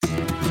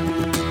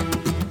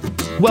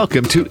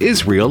Welcome to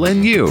Israel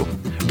and You,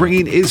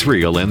 bringing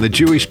Israel and the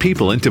Jewish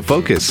people into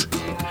focus.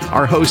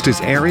 Our host is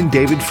Aaron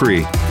David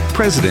Free,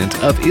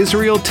 president of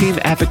Israel Team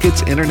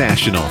Advocates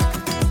International.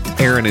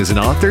 Aaron is an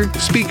author,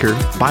 speaker,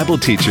 Bible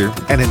teacher,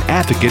 and an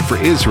advocate for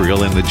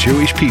Israel and the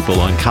Jewish people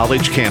on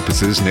college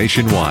campuses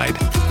nationwide.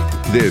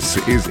 This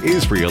is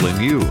Israel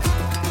and You.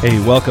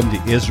 Hey, welcome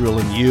to Israel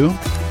and You,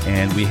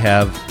 and we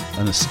have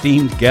an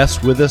esteemed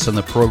guest with us on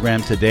the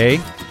program today,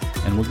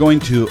 and we're going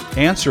to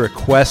answer a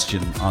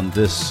question on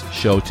this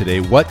show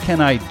today. What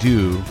can I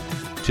do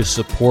to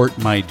support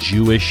my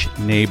Jewish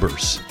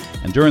neighbors?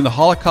 And during the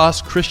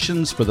Holocaust,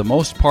 Christians, for the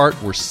most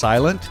part, were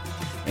silent,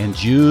 and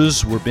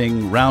Jews were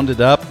being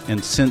rounded up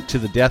and sent to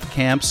the death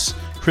camps.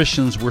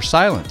 Christians were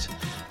silent.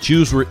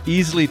 Jews were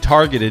easily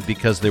targeted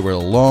because they were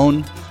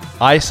alone,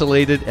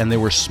 isolated, and they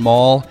were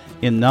small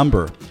in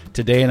number.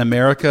 Today in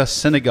America,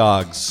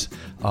 synagogues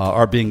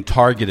are being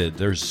targeted.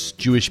 There's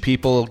Jewish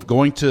people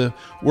going to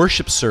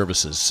worship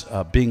services,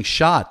 being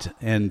shot,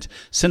 and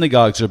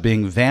synagogues are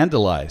being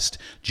vandalized.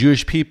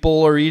 Jewish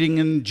people are eating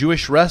in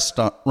Jewish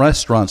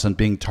restaurants and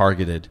being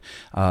targeted.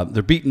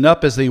 They're beaten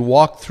up as they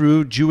walk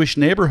through Jewish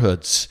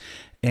neighborhoods,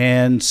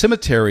 and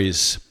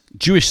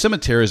Jewish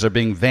cemeteries are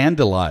being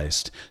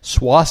vandalized.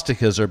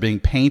 Swastikas are being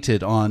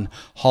painted on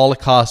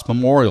Holocaust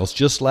memorials.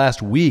 Just last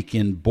week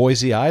in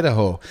Boise,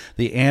 Idaho,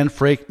 the Anne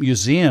Frank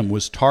Museum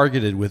was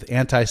targeted with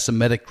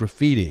anti-Semitic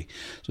graffiti.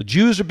 So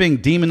Jews are being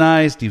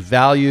demonized,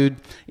 devalued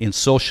in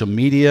social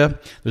media.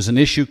 There's an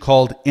issue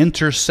called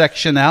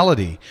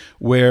intersectionality,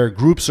 where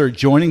groups are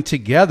joining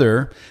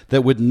together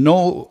that would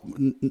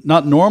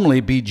not normally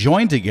be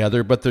joined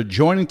together, but they're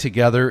joining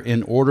together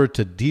in order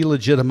to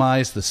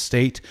delegitimize the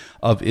state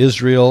of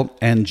Israel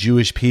and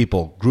Jewish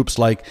people. Groups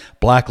like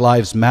Black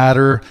Lives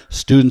Matter,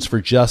 Students for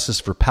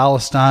Justice for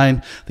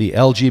Palestine, the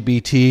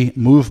LGBT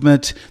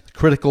movement,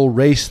 critical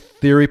race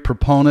theory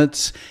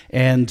proponents,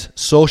 and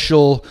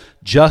social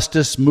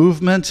justice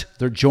movement,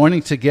 they're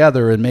joining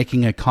together and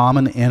making a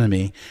common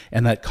enemy,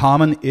 and that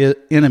common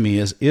enemy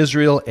is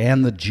Israel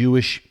and the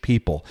Jewish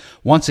people.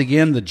 Once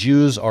again, the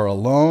Jews are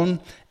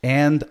alone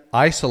and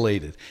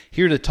isolated.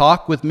 Here to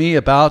talk with me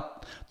about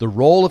the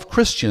role of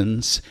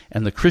Christians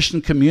and the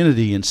Christian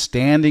community in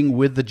standing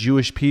with the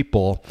Jewish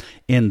people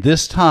in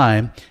this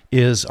time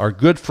is our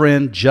good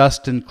friend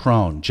Justin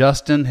Krone.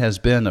 Justin has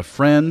been a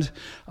friend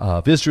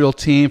of Israel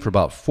Team for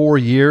about 4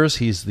 years.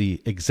 He's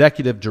the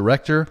executive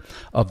director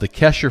of the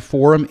Kesher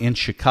Forum in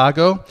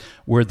Chicago,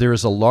 where there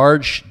is a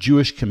large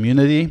Jewish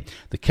community.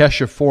 The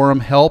Kesher Forum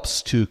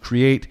helps to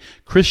create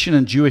Christian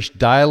and Jewish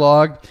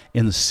dialogue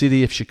in the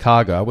city of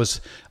Chicago. I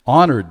was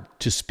honored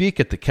to speak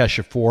at the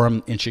Kesher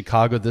Forum in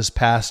Chicago this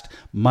past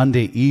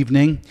Monday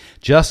evening.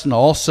 Justin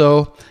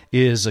also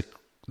is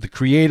the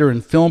creator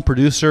and film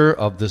producer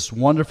of this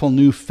wonderful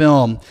new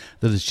film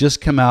that has just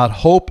come out,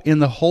 Hope in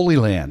the Holy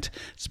Land.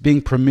 It's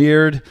being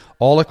premiered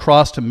all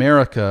across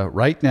America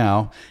right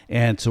now,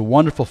 and it's a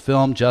wonderful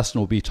film. Justin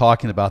will be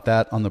talking about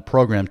that on the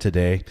program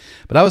today.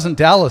 But I was in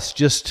Dallas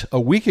just a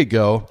week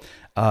ago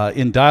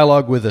in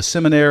dialogue with a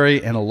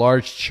seminary and a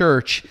large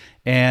church,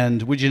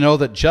 and would you know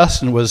that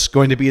Justin was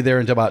going to be there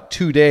in about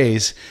 2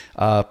 days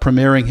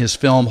premiering his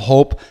film,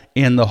 Hope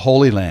in the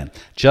Holy Land.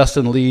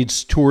 Justin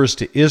leads tours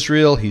to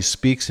Israel. He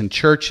speaks in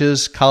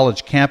churches,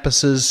 college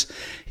campuses.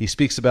 He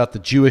speaks about the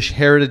Jewish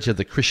heritage of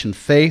the Christian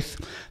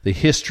faith, the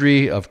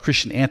history of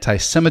Christian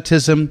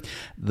anti-Semitism.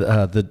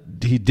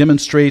 He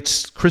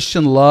demonstrates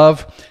Christian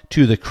love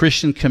to the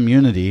Christian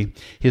community.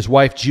 His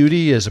wife,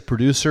 Judy, is a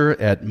producer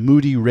at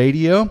Moody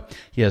Radio.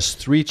 He has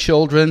 3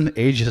 children,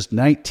 ages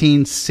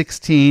 19,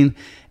 16,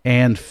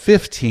 and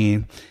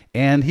 15.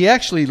 And he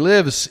actually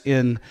lives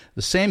in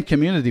the same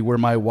community where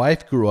my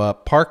wife grew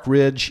up, Park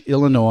Ridge,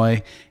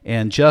 Illinois.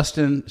 And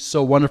Justin,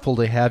 so wonderful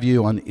to have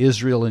you on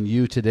Israel and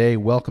You today.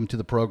 Welcome to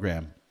the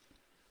program.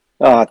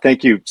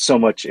 Thank you so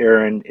much,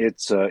 Aaron.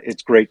 It's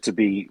great to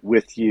be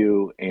with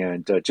you,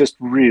 and just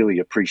really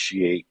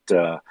appreciate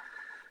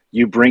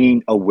you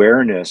bringing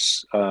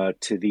awareness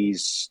to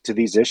these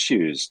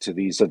issues, to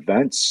these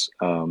events.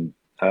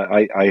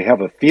 I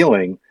have a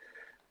feeling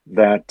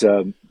that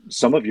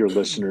some of your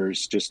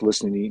listeners, just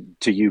listening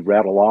to you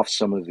rattle off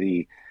some of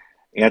the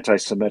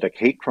anti-Semitic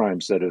hate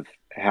crimes that have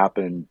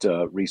happened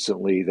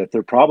recently, that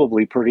they're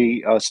probably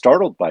pretty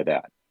startled by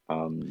that.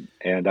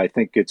 And I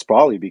think it's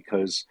probably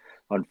because,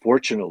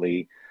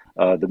 unfortunately,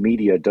 the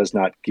media does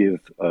not give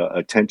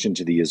attention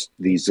to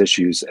these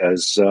issues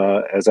as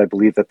I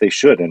believe that they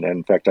should. And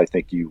in fact, I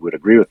think you would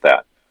agree with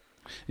that.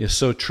 It's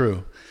so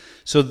true.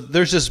 So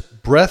there's this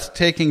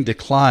breathtaking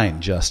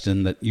decline,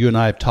 Justin, that you and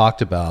I have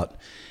talked about,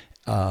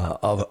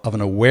 of an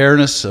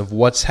awareness of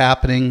what's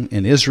happening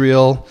in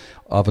Israel,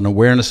 of an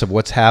awareness of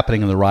what's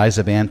happening in the rise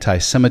of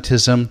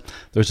anti-Semitism.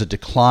 There's a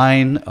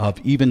decline of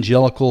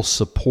evangelical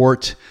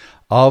support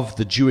of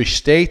the Jewish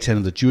state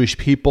and the Jewish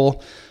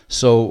people.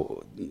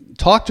 So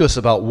talk to us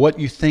about what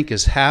you think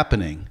is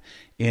happening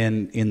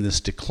in this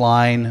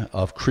decline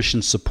of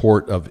Christian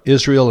support of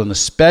Israel, and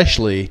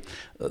especially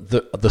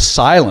the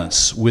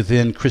silence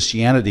within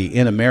Christianity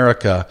in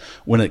America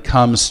when it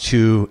comes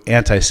to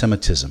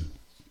anti-Semitism.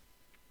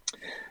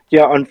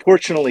 Yeah,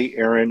 unfortunately,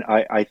 Aaron,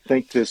 I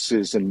think this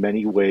is in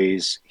many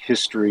ways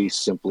history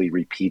simply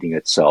repeating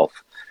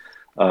itself.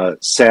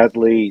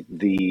 Sadly,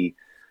 the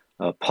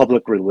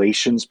public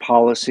relations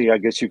policy, I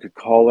guess you could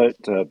call it,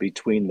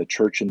 between the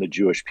church and the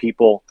Jewish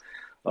people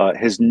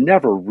has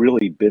never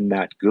really been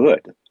that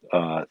good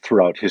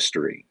throughout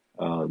history.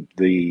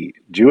 The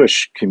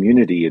Jewish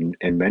community,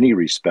 in many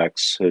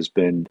respects, has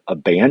been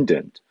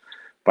abandoned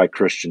by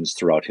Christians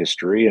throughout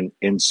history,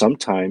 and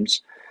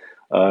sometimes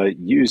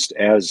used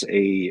as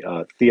a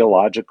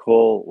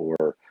theological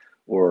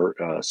or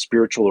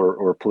spiritual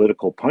or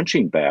political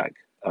punching bag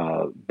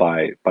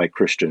by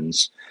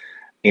Christians.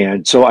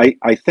 And so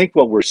I think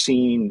what we're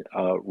seeing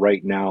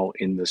right now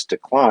in this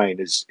decline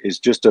is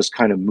just us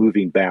kind of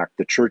moving back,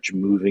 the church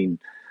moving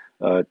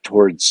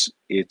towards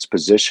its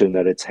position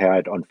that it's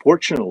had,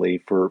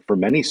 unfortunately, for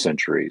many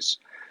centuries,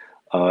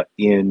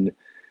 in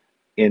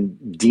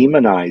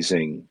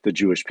demonizing the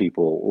Jewish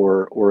people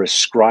or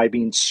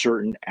ascribing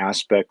certain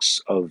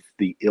aspects of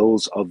the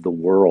ills of the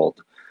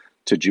world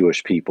to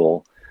Jewish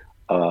people.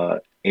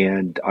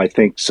 And I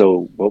think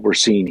so. What we're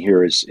seeing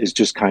here is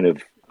just kind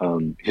of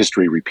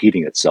history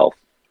repeating itself.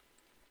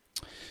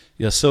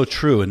 Yeah, so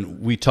true. And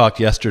we talked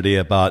yesterday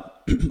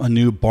about a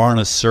new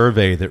Barna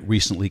survey that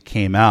recently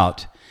came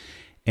out,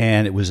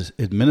 and it was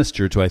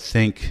administered to, I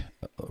think,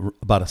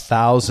 about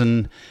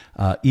 1,000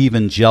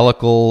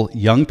 evangelical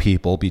young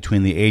people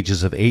between the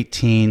ages of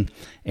 18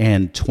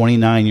 and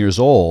 29 years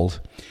old.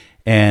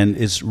 And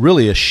it's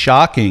really a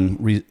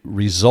shocking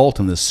result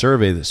in this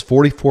survey. That's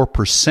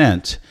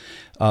 44%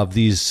 of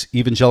these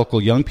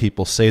evangelical young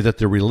people say that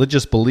their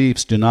religious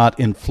beliefs do not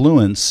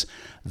influence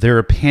their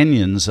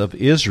opinions of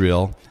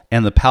Israel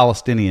and the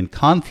Palestinian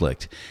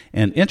conflict.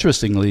 And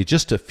interestingly,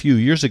 just a few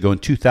years ago in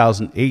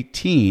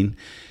 2018,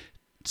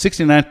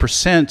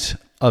 69%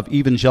 of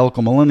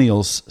evangelical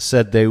millennials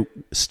said they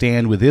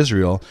stand with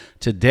Israel.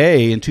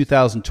 Today, in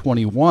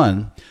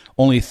 2021,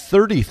 only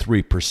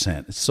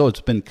 33%. So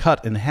it's been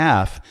cut in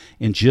half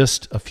in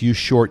just a few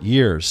short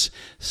years.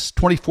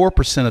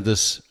 24% of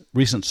this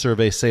recent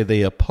survey say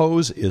they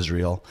oppose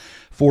Israel.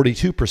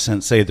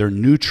 42% say they're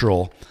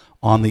neutral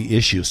on the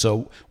issue.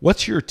 So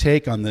what's your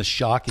take on this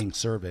shocking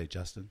survey,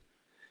 Justin?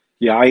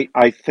 Yeah,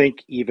 I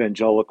think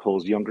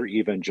evangelicals, younger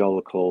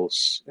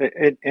evangelicals,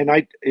 and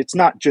it's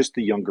not just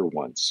the younger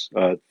ones.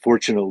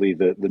 Fortunately,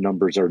 the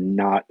numbers are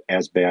not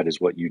as bad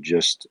as what you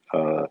just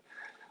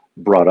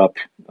brought up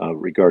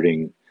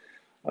regarding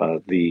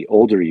the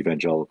older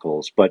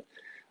evangelicals. But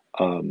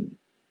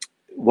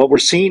what we're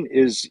seeing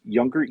is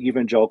younger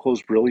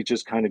evangelicals really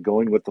just kind of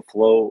going with the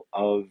flow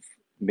of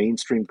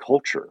mainstream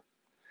culture.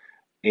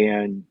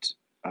 And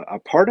a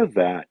part of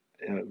that,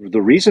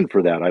 the reason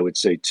for that, I would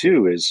say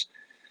too, is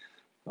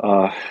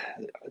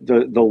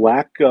the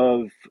lack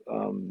of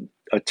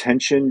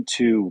attention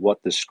to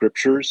what the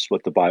scriptures,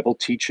 what the Bible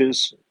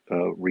teaches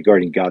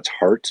regarding God's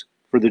heart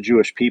for the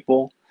Jewish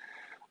people.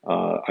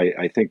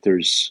 I think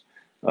there's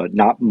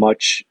not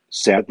much,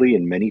 sadly,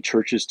 in many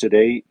churches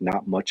today,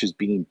 not much is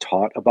being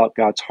taught about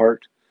God's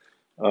heart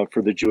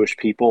for the Jewish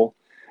people.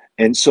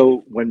 And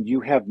so when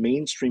you have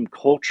mainstream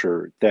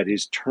culture that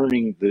is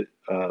turning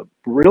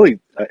really,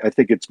 I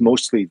think it's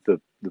mostly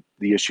the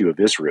issue of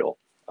Israel.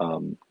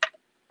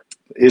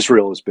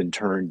 Israel has been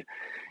turned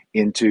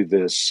into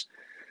this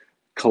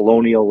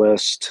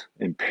colonialist,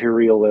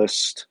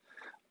 imperialist,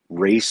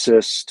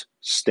 racist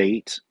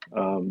state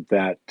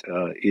that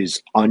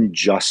is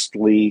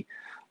unjustly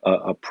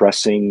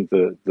oppressing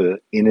the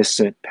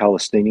innocent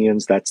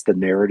Palestinians. That's the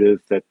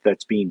narrative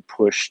that's being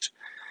pushed.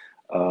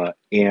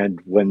 And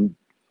when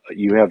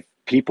you have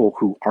people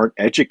who aren't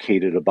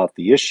educated about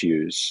the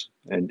issues,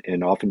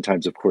 and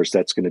oftentimes, of course,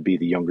 that's going to be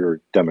the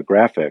younger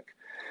demographic,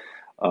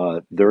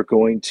 they're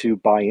going to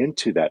buy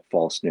into that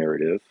false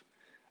narrative.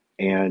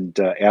 And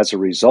as a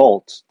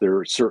result,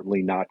 they're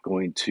certainly not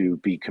going to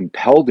be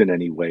compelled in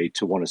any way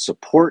to want to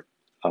support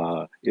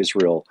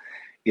Israel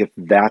if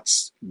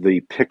that's the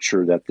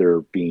picture that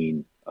they're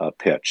being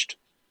pitched.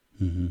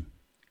 Mm-hmm.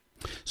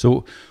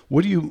 So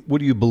what do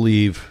you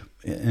believe,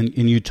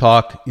 and you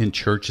talk in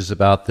churches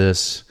about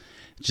this,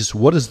 just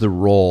what is the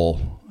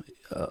role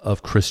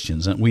of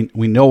Christians? And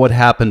we know what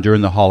happened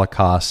during the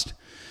Holocaust.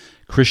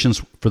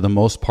 Christians, for the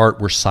most part,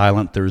 were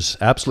silent. There's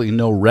absolutely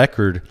no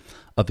record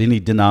of any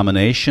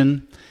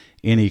denomination,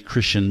 any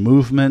Christian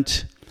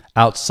movement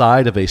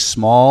outside of a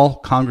small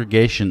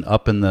congregation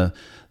up in the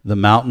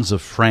mountains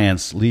of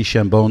France, Le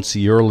Chambon,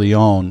 Sierra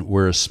Leone,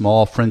 where a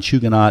small French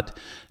Huguenot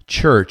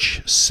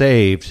church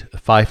saved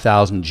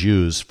 5,000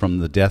 Jews from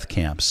the death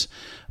camps.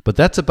 But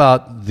that's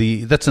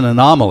an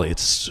anomaly.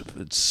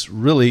 It's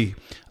really,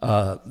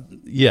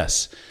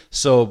 yes.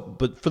 So,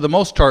 but for the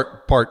most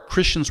part,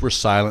 Christians were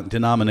silent,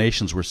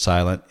 denominations were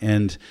silent,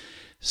 and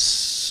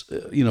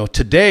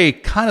today,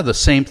 kind of the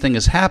same thing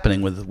is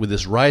happening with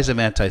this rise of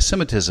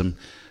anti-Semitism.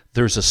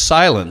 There's a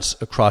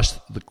silence across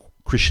the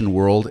Christian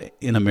world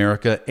in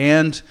America,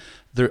 and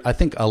I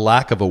think a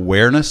lack of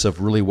awareness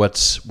of really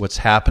what's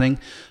happening.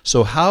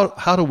 So,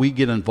 how do we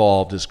get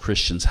involved as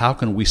Christians? How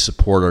can we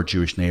support our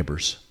Jewish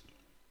neighbors?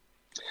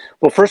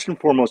 Well, first and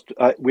foremost,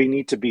 we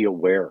need to be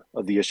aware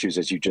of the issues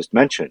as you just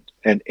mentioned,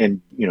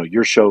 and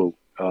your show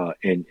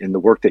and the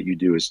work that you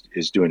do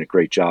is doing a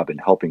great job in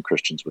helping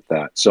Christians with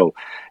that. So,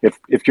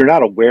 if you're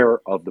not aware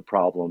of the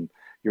problem,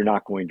 you're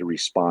not going to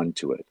respond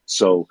to it.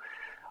 So,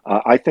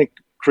 I think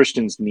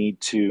Christians need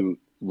to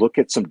look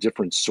at some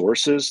different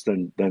sources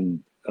than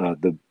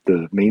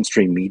the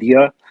mainstream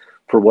media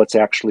for what's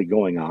actually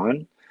going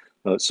on.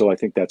 So I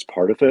think that's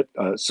part of it.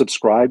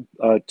 Subscribe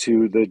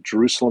to the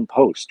Jerusalem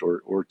Post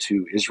or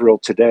to Israel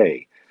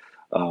Today.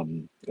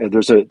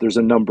 There's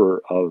a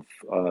number of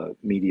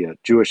media,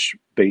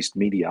 Jewish-based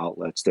media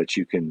outlets that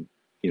you can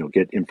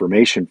get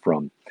information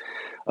from.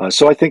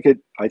 So I think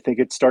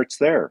it starts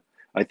there.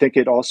 I think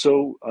it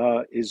also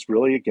is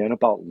really again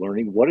about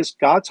learning what is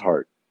God's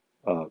heart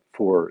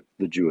for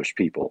the Jewish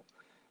people.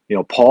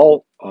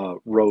 Paul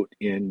wrote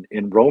in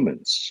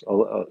Romans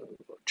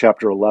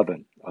chapter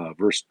 11,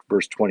 verse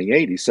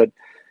 28. He said,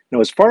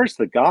 as far as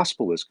the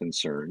gospel is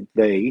concerned,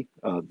 they,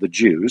 the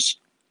Jews,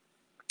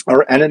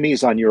 are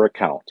enemies on your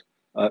account.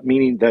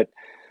 Meaning that,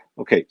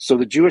 okay, so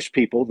the Jewish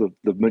people,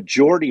 the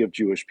majority of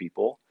Jewish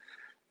people,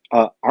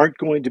 aren't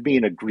going to be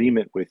in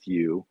agreement with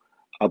you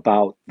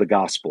about the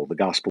gospel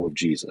of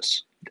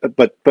Jesus.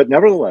 But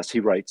nevertheless,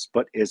 he writes,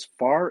 but as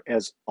far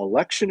as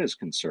election is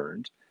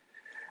concerned,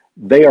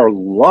 they are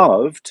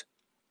loved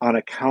on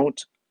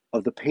account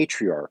of the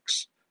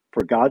patriarchs,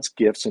 for God's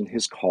gifts and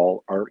his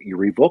call are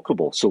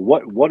irrevocable. So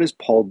what is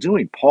Paul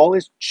doing? Paul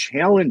is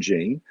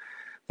challenging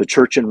the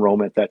church in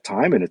Rome at that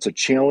time, and it's a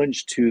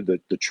challenge to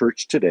the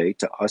church today,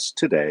 to us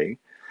today,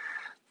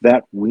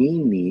 that we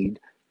need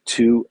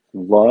to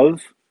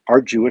love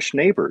our Jewish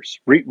neighbors,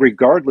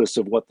 regardless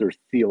of what their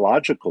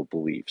theological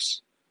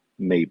beliefs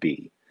may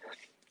be.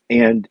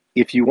 And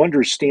if you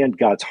understand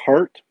God's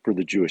heart for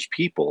the Jewish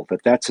people,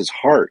 that's his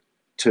heart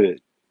to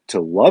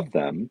love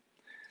them,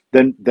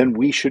 then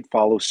we should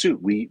follow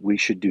suit. We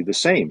should do the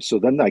same. So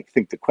then I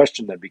think the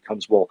question then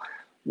becomes, well,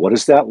 what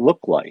does that look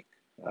like?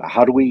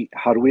 How do we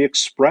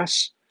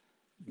express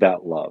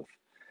that love?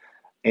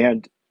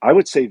 And I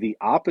would say the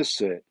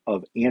opposite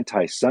of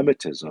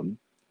anti-Semitism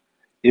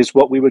is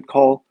what we would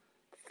call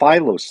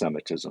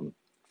philo-Semitism,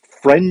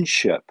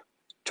 friendship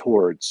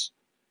towards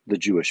the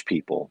Jewish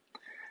people.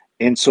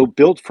 And so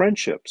build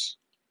friendships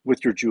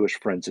with your Jewish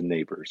friends and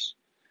neighbors.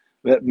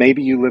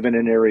 Maybe you live in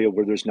an area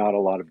where there's not a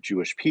lot of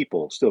Jewish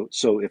people.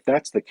 So if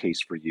that's the case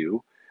for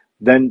you,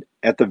 then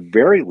at the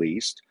very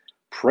least,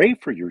 pray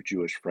for your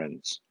Jewish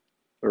friends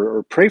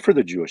or pray for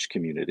the Jewish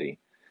community.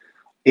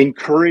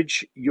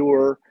 Encourage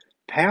your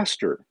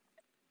pastor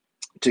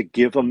to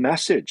give a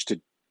message, to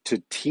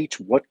teach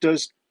what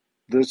does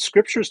the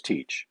scriptures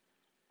teach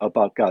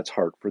about God's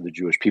heart for the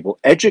Jewish people.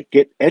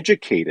 Get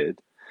educated,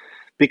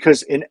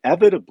 because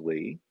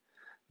inevitably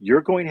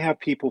you're going to have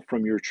people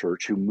from your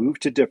church who move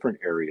to different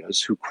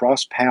areas, who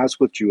cross paths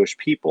with Jewish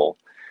people,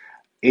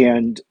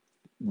 and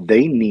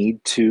they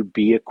need to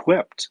be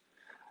equipped.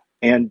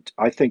 And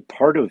I think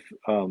part of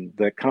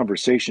that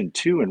conversation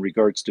too, in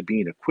regards to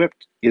being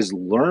equipped, is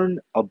learn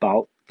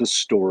about the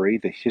story,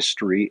 the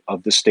history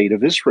of the state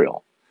of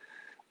Israel.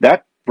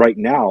 That right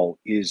now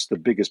is the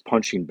biggest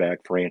punching bag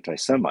for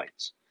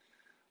anti-Semites,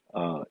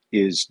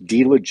 is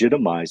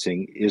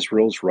delegitimizing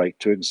Israel's right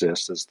to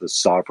exist as the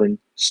sovereign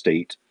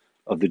state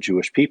of the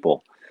Jewish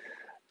people.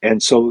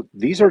 And so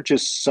these are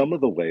just some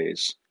of the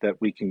ways that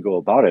we can go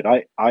about it.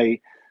 I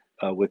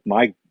with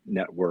my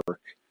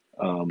network,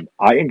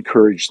 I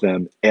encourage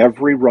them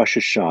every Rosh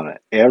Hashanah,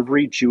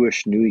 every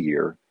Jewish New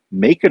Year,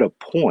 make it a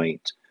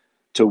point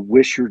to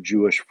wish your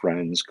Jewish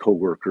friends,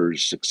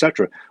 coworkers,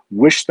 etc.,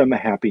 wish them a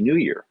Happy New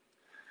Year.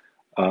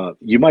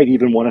 You might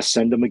even want to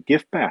send them a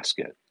gift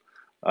basket.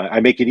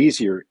 I make it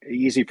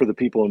easy for the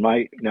people in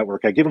my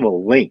network. I give them a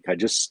link. I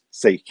just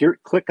say, here,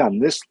 click on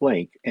this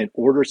link and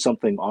order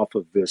something off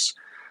of this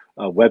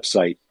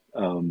website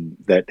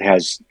that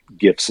has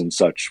gifts and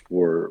such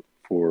for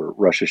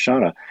Rosh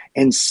Hashanah,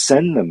 and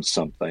send them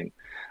something.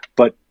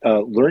 But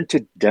learn to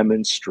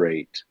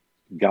demonstrate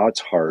God's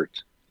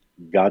heart,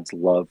 God's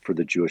love for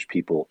the Jewish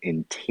people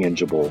in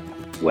tangible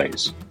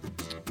ways.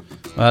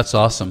 Well, that's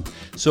awesome.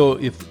 So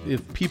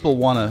if people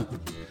want to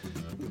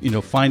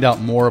find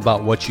out more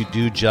about what you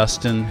do,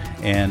 Justin,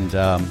 and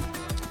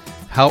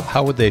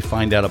how would they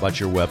find out about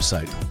your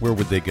website? Where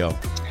would they go?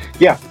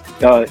 Yeah,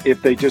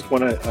 if they just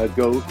want to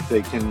go,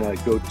 they can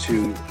go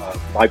to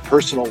my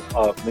personal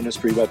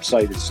ministry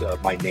website. Is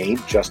my name,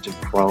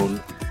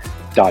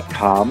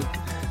 justinkrone.com.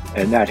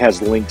 And that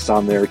has links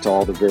on there to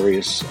all the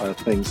various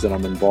things that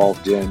I'm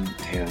involved in.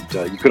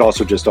 And you could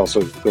also go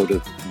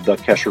to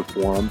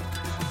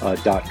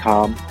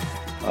thekesherforum.com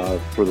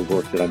for the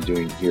work that I'm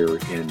doing here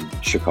in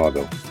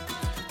Chicago.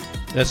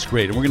 That's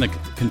great. And we're going to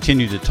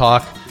continue to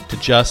talk to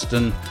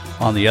Justin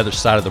on the other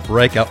side of the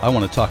break. I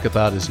want to talk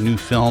about his new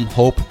film,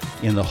 Hope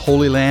in the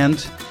Holy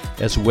Land,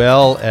 as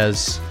well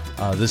as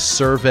this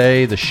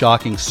survey, the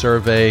shocking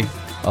survey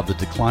of the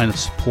decline of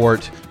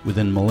support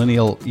within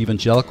millennial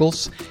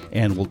evangelicals.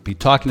 And we'll be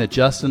talking to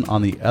Justin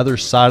on the other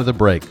side of the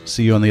break.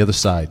 See you on the other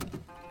side.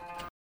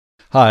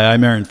 Hi,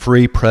 I'm Aaron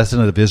Free,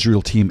 president of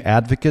Israel Team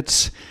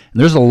Advocates. And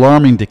there's an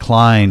alarming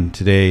decline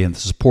today in the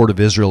support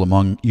of Israel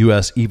among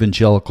U.S.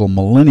 evangelical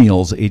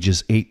millennials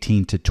ages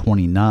 18 to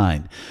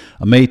 29.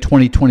 A May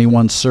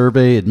 2021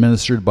 survey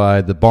administered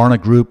by the Barna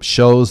Group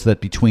shows that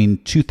between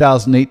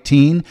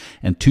 2018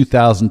 and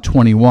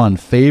 2021,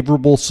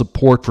 favorable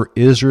support for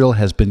Israel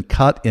has been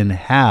cut in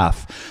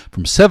half,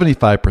 from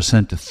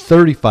 75% to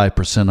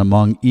 35%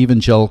 among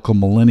evangelical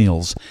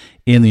millennials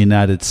in the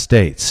United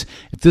States.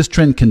 If this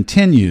trend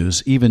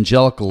continues,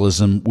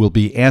 evangelicalism will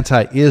be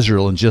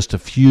anti-Israel in just a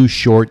few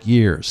short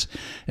years.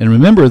 And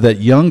remember that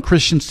young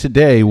Christians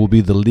today will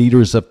be the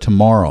leaders of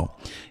tomorrow.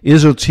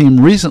 Israel Team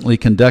recently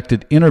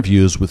conducted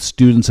interviews with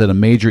students at a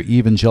major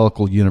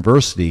evangelical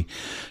university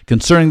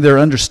concerning their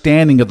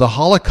understanding of the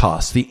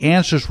Holocaust. The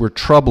answers were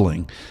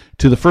troubling.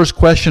 To the first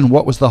question,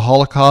 what was the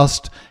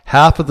Holocaust?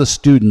 Half of the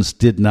students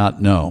did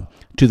not know.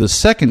 To the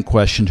second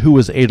question, who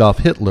was Adolf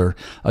Hitler?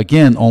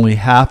 Again, only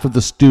half of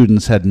the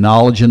students had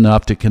knowledge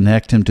enough to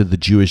connect him to the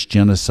Jewish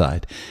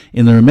genocide.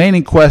 In the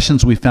remaining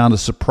questions, we found a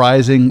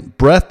surprising,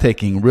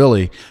 breathtaking,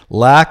 really,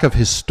 lack of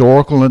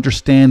historical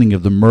understanding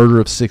of the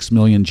murder of 6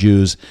 million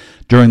Jews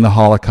during the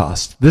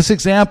Holocaust. This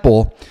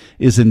example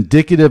is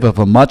indicative of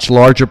a much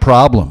larger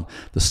problem.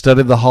 The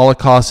study of the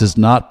Holocaust is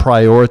not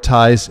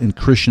prioritized in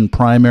Christian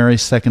primary,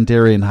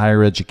 secondary, and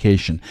higher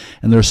education.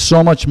 And there's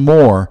so much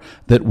more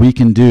that we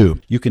can do.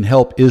 You can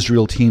help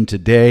Israel Team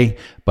today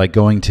by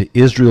going to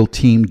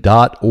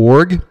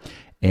israelteam.org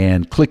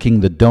and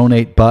clicking the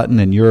donate button,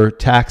 and your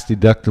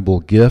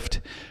tax-deductible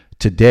gift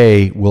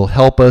today will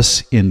help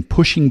us in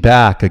pushing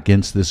back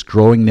against this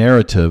growing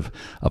narrative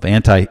of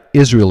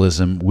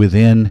anti-Israelism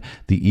within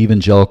the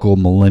evangelical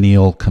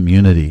millennial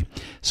community.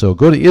 So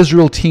go to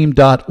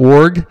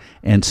israelteam.org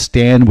and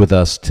stand with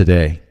us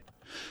today.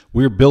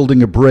 We're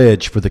building a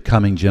bridge for the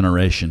coming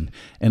generation,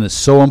 and it's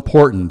so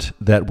important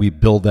that we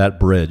build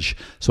that bridge.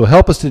 So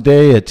help us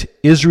today at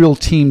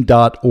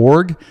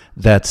israelteam.org.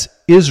 That's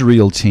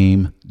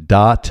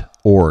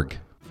israelteam.org.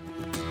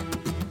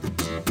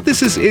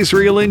 This is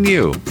Israel in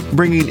You,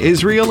 bringing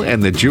Israel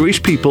and the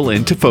Jewish people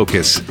into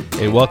focus.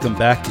 Hey, welcome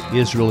back to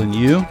Israel in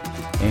You.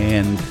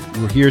 And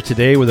we're here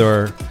today with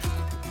our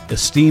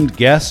esteemed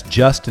guest,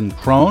 Justin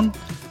Krone,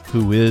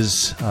 who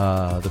is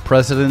the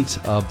president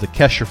of the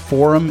Kesher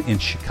Forum in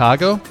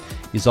Chicago.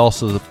 He's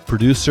also the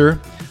producer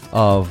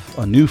of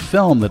a new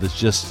film that has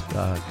just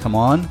come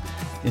on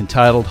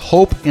entitled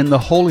Hope in the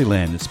Holy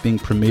Land. It's being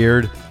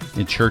premiered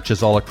in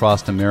churches all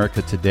across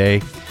America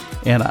today.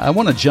 And I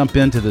want to jump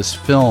into this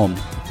film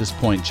at this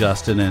point,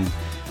 Justin, and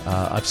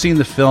I've seen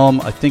the film.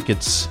 I think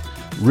it's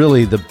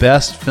really the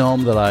best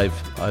film that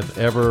I've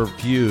ever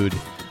viewed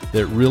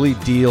that really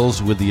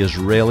deals with the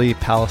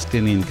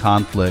Israeli-Palestinian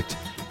conflict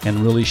and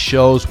really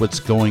shows what's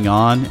going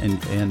on.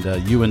 And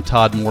you and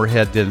Todd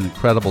Moorhead did an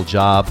incredible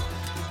job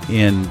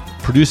in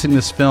producing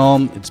this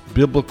film. It's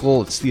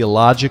biblical, it's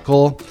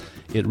theological.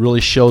 It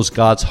really shows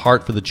God's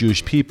heart for the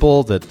Jewish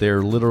people, that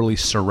they're literally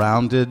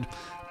surrounded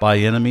by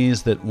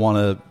enemies that want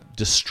to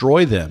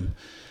destroy them.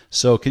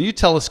 So can you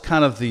tell us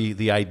kind of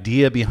the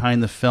idea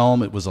behind the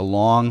film? It was a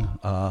long,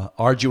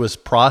 arduous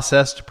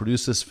process to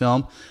produce this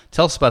film.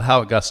 Tell us about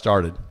how it got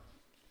started.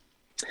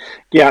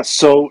 Yeah,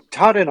 so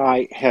Todd and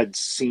I had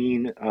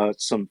seen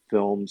some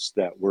films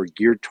that were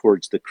geared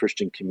towards the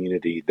Christian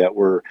community that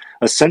were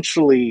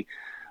essentially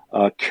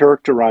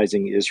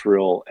characterizing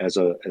Israel as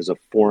a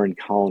foreign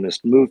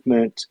colonist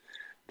movement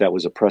that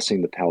was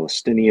oppressing the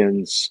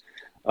Palestinians,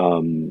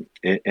 and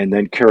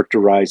then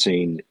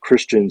characterizing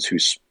Christians who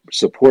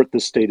support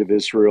the state of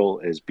Israel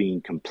as being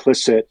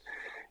complicit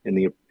in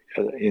the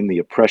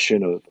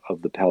oppression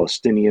of the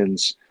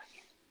Palestinians,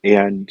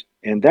 and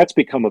that's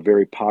become a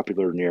very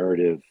popular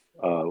narrative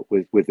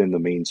within the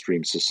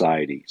mainstream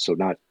society. So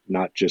not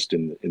just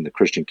in the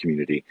Christian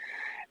community,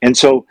 and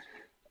so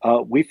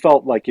we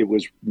felt like it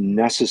was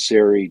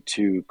necessary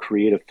to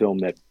create a film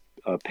that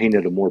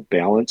painted a more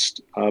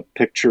balanced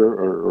picture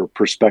or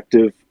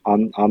perspective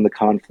on the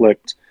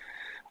conflict,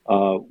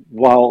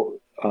 while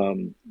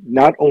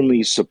not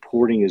only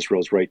supporting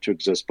Israel's right to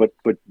exist, but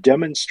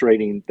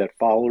demonstrating that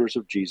followers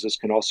of Jesus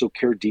can also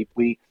care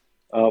deeply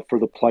for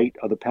the plight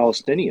of the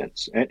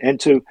Palestinians, and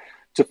to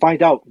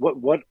find out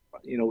what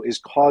is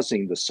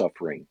causing the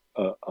suffering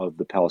of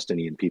the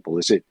Palestinian people.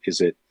 Is it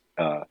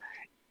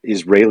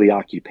Israeli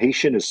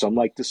occupation, as some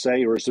like to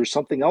say, or is there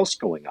something else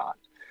going on?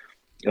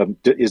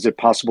 Is it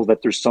possible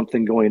that there's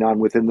something going on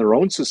within their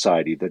own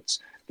society that's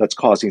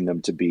causing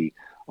them to be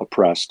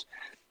oppressed?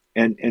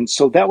 And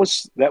so that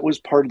was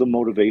part of the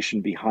motivation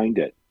behind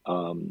it.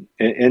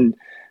 And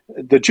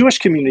the Jewish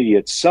community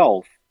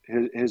itself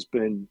has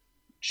been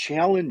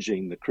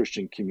challenging the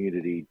Christian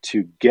community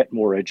to get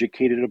more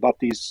educated about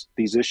these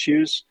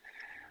issues.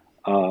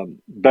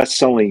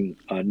 Best-selling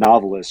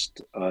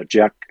novelist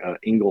Jack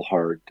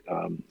Engelhard,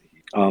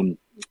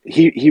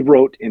 he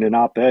wrote in an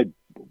op-ed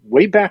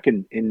way back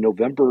in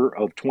November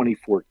of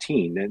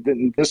 2014, and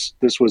then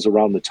this was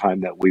around the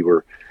time that we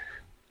were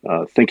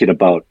thinking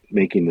about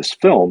making this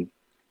film.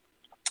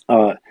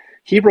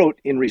 He wrote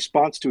in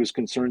response to his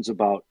concerns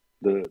about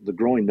the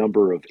growing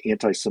number of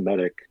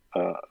anti-Semitic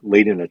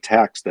laden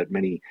attacks that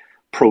many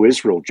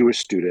pro-Israel Jewish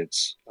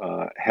students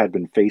had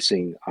been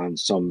facing on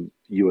some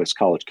U.S.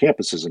 college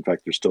campuses. In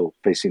fact, they're still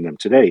facing them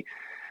today.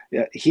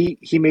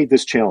 He made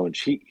this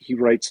challenge. He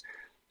writes,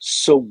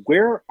 "So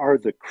where are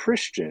the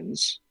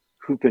Christians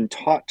who've been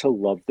taught to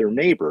love their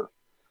neighbor,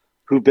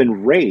 who've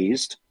been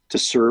raised to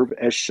serve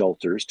as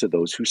shelters to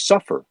those who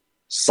suffer?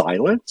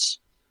 Silence?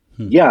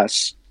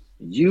 Yes,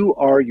 you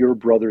are your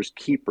brother's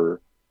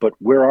keeper, but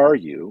where are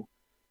you?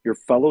 Your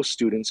fellow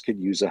students could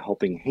use a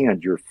helping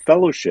hand. Your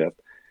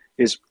fellowship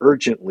is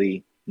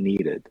urgently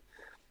needed."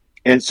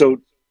 And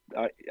so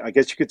I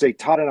guess you could say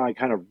Todd and I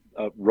kind of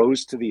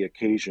rose to the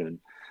occasion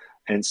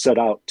and set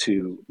out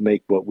to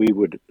make what we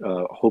would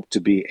hope to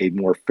be a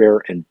more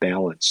fair and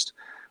balanced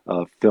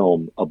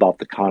film about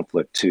the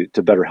conflict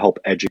to better help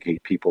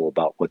educate people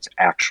about what's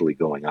actually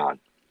going on.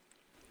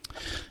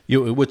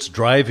 What's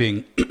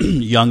driving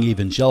young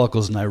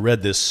evangelicals, and I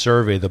read this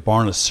survey, the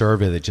Barna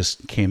survey that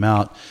just came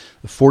out,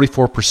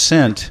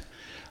 44%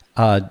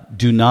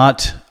 do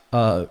not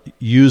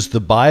use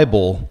the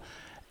Bible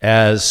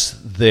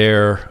as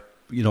their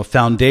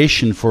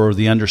foundation for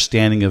the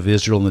understanding of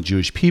Israel and the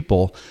Jewish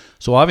people.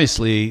 So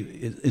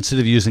obviously, instead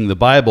of using the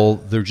Bible,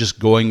 they're just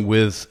going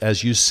with,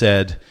 as you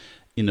said,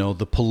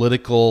 the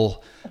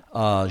political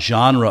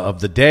genre of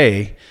the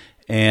day.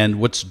 And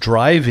what's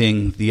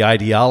driving the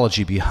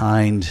ideology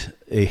behind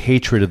a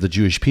hatred of the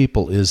Jewish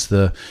people is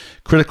the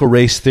critical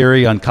race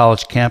theory on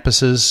college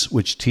campuses,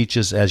 which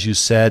teaches, as you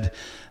said,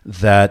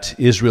 that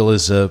Israel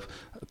is a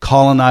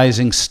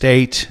colonizing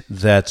state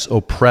that's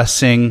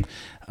oppressing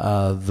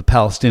the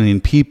Palestinian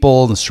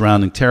people, the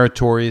surrounding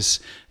territories.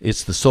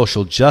 It's the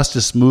social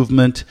justice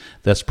movement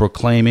that's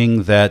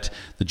proclaiming that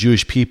the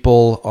Jewish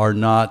people are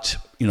not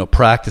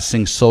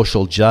practicing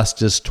social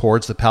justice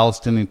towards the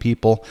Palestinian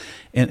people.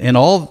 And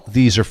all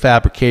these are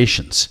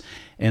fabrications.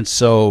 And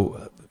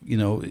so,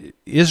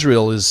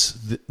 Israel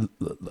is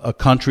a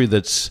country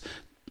that's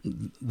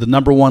the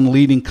number one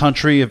leading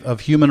country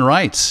of human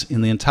rights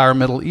in the entire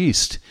Middle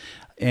East.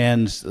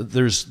 And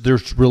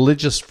there's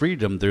religious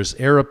freedom. There's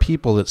Arab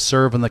people that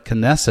serve in the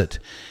Knesset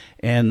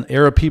and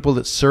Arab people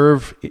that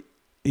serve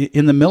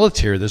in the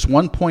military. There's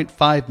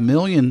 1.5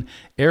 million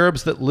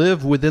Arabs that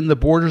live within the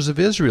borders of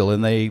Israel,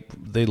 and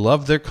they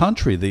love their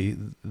country.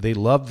 They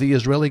love the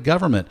Israeli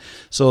government.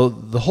 So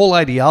the whole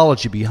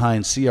ideology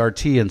behind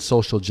CRT and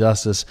social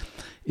justice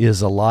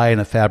is a lie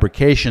and a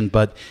fabrication.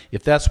 But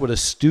if that's what a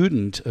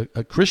student,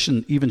 a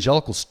Christian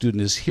evangelical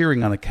student, is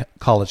hearing on a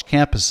college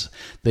campus,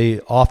 they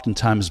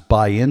oftentimes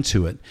buy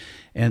into it.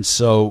 And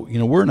so,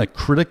 we're in a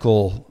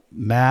critical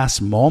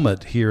mass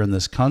moment here in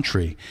this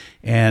country.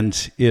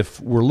 And if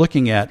we're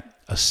looking at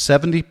a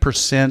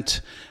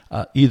 70%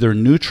 either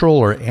neutral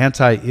or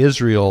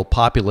anti-Israel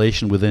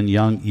population within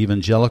young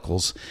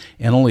evangelicals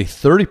and only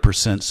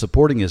 30%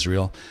 supporting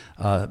Israel,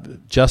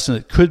 Justin,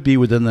 it could be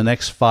within the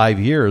next 5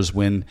 years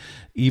when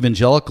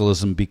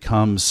evangelicalism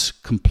becomes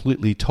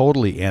completely,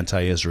 totally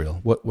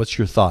anti-Israel. What's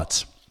your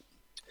thoughts?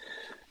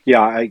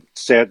 Yeah, I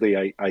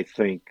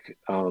think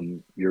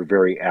you're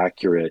very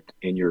accurate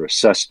in your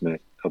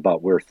assessment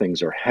about where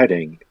things are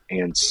heading.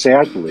 And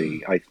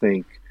sadly, I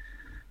think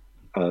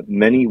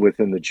many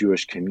within the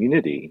Jewish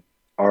community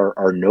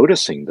are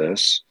noticing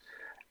this,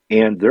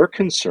 and they're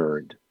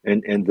concerned,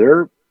 and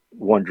they're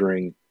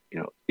wondering,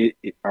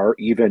 are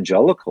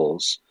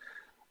evangelicals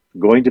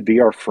going to be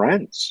our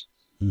friends?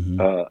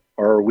 Or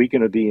are we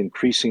going to be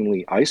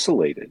increasingly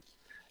isolated?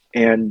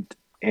 And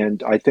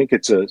I think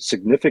it's a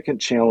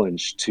significant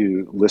challenge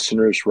to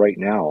listeners right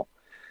now.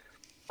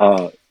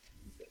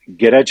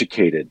 Get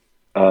educated.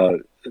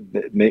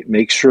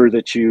 Make sure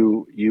that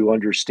you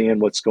understand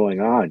what's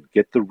going on.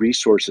 Get the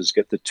resources,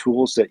 get the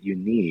tools that you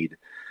need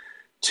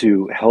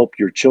to help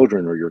your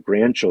children or your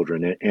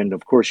grandchildren, and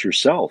of course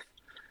yourself,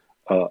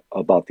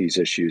 about these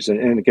issues.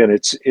 And again,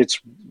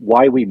 it's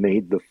why we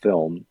made the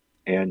film.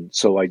 And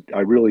so I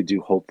really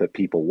do hope that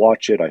people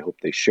watch it. I hope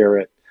they share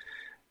it.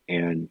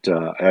 And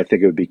I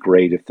think it would be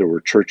great if there were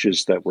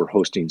churches that were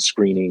hosting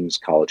screenings,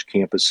 college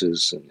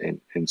campuses,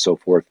 and so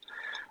forth,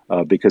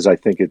 because I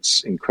think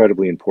it's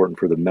incredibly important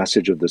for the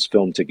message of this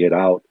film to get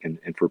out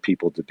and for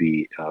people to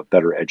be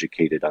better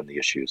educated on the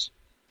issues.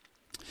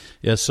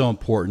 Yeah, it's so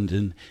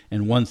important.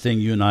 And one thing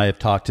you and I have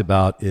talked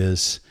about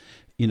is,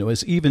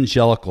 as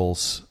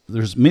evangelicals,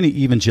 there's many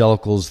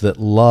evangelicals that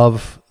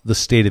love the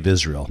state of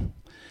Israel.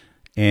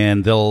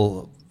 And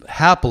they'll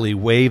happily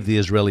wave the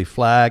Israeli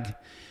flag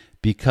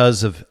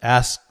because of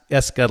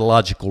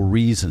eschatological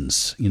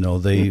reasons.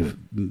 They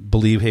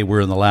believe, hey, we're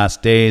in the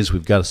last days,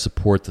 we've got to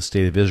support the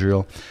state of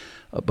Israel.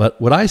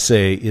 But what I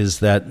say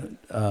is that,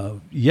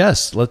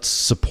 yes, let's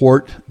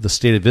support the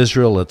state of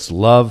Israel. Let's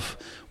love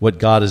what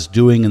God is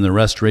doing in the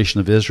restoration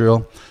of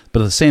Israel.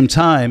 But at the same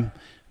time,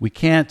 we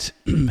can't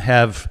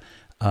have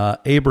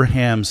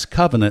Abraham's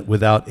covenant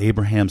without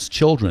Abraham's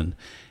children.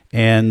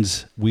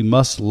 And we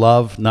must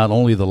love not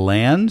only the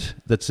land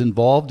that's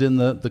involved in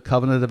the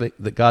covenant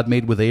that God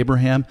made with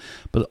Abraham,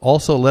 but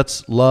also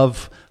let's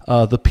love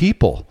the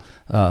people,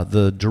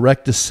 the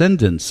direct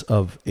descendants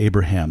of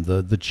Abraham,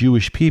 the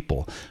Jewish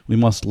people. We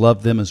must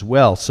love them as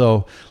well.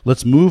 So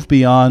let's move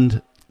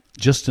beyond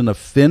just an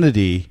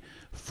affinity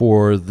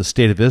for the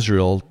state of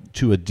Israel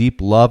to a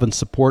deep love and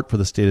support for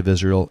the state of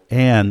Israel,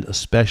 and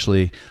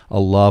especially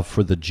a love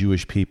for the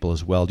Jewish people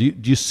as well. Do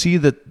you see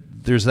that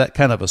there's that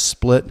kind of a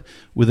split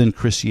within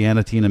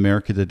Christianity in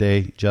America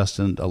today,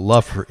 Justin? A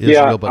love for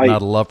Israel, but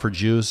not a love for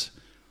Jews?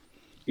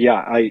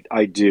 Yeah,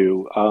 I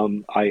do.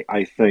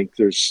 I think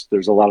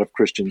there's a lot of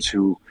Christians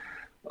who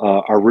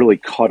are really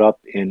caught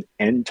up in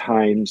end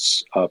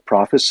times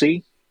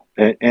prophecy,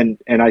 and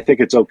I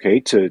think it's okay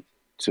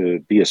to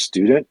be a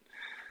student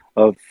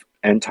of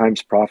end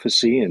times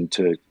prophecy and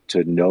to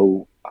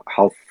know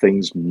how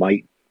things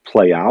might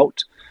play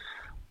out.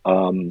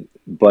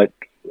 But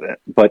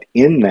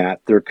in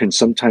that, there can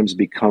sometimes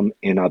become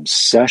an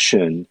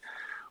obsession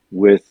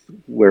with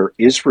where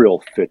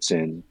Israel fits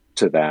in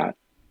to that,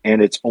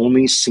 and it's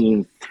only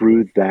seen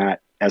through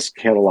that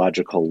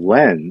eschatological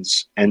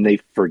lens, and they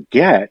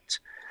forget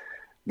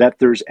that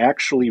there's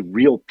actually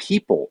real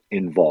people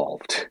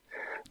involved.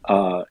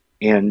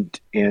 And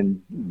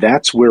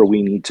that's where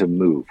we need to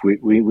move.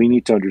 We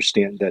need to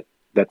understand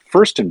that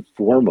first and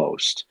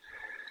foremost,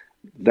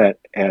 that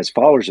as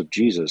followers of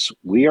Jesus,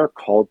 we are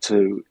called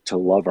to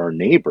love our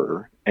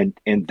neighbor, and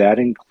that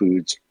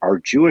includes our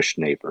Jewish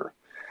neighbor.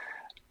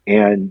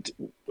 And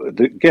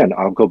again,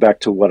 I'll go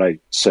back to what I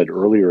said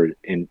earlier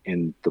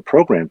in the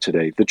program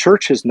today. The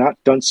church has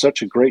not done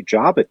such a great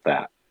job at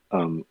that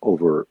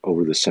over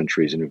the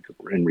centuries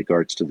in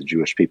regards to the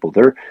Jewish people.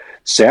 There,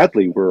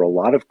 sadly, were a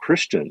lot of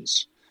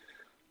Christians,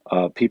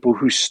 people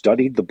who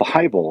studied the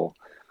Bible,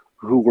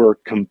 who were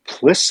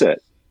complicit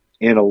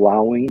in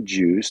allowing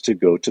Jews to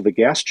go to the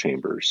gas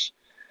chambers.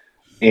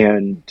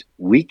 And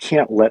we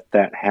can't let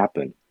that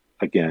happen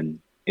again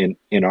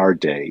in our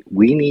day.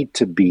 We need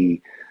to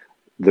be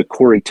the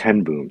Corrie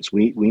ten Booms.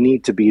 We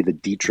need to be the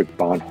Dietrich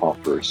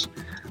Bonhoeffers.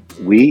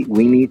 We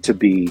need to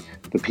be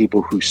the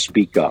people who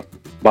speak up.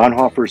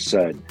 Bonhoeffer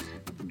said,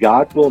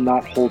 God will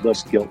not hold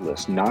us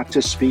guiltless. Not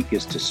to speak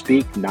is to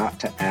speak, not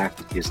to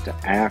act is to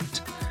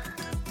act.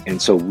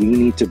 And so we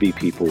need to be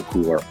people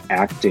who are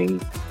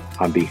acting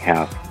on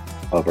behalf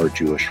of our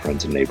Jewish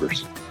friends and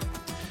neighbors.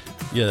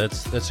 Yeah,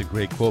 that's a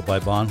great quote by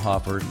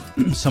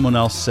Bonhoeffer. Someone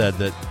else said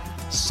that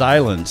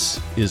silence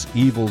is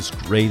evil's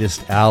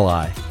greatest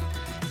ally.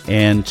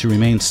 And to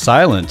remain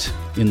silent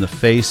in the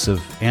face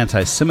of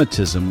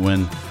anti-Semitism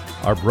when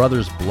our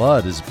brother's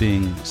blood is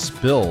being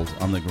spilled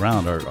on the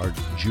ground, our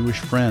Jewish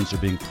friends are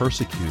being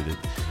persecuted,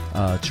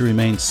 to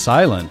remain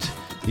silent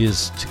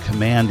is to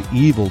command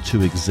evil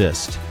to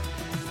exist.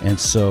 And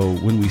so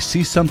when we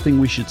see something,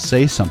 we should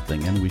say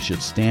something, and we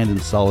should stand in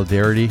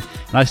solidarity.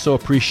 And I so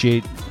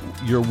appreciate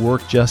your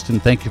work, Justin.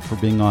 Thank you for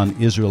being on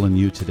Israel and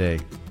You today.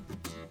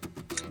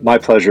 My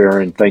pleasure,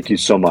 Aaron. Thank you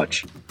so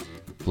much.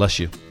 Bless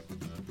you.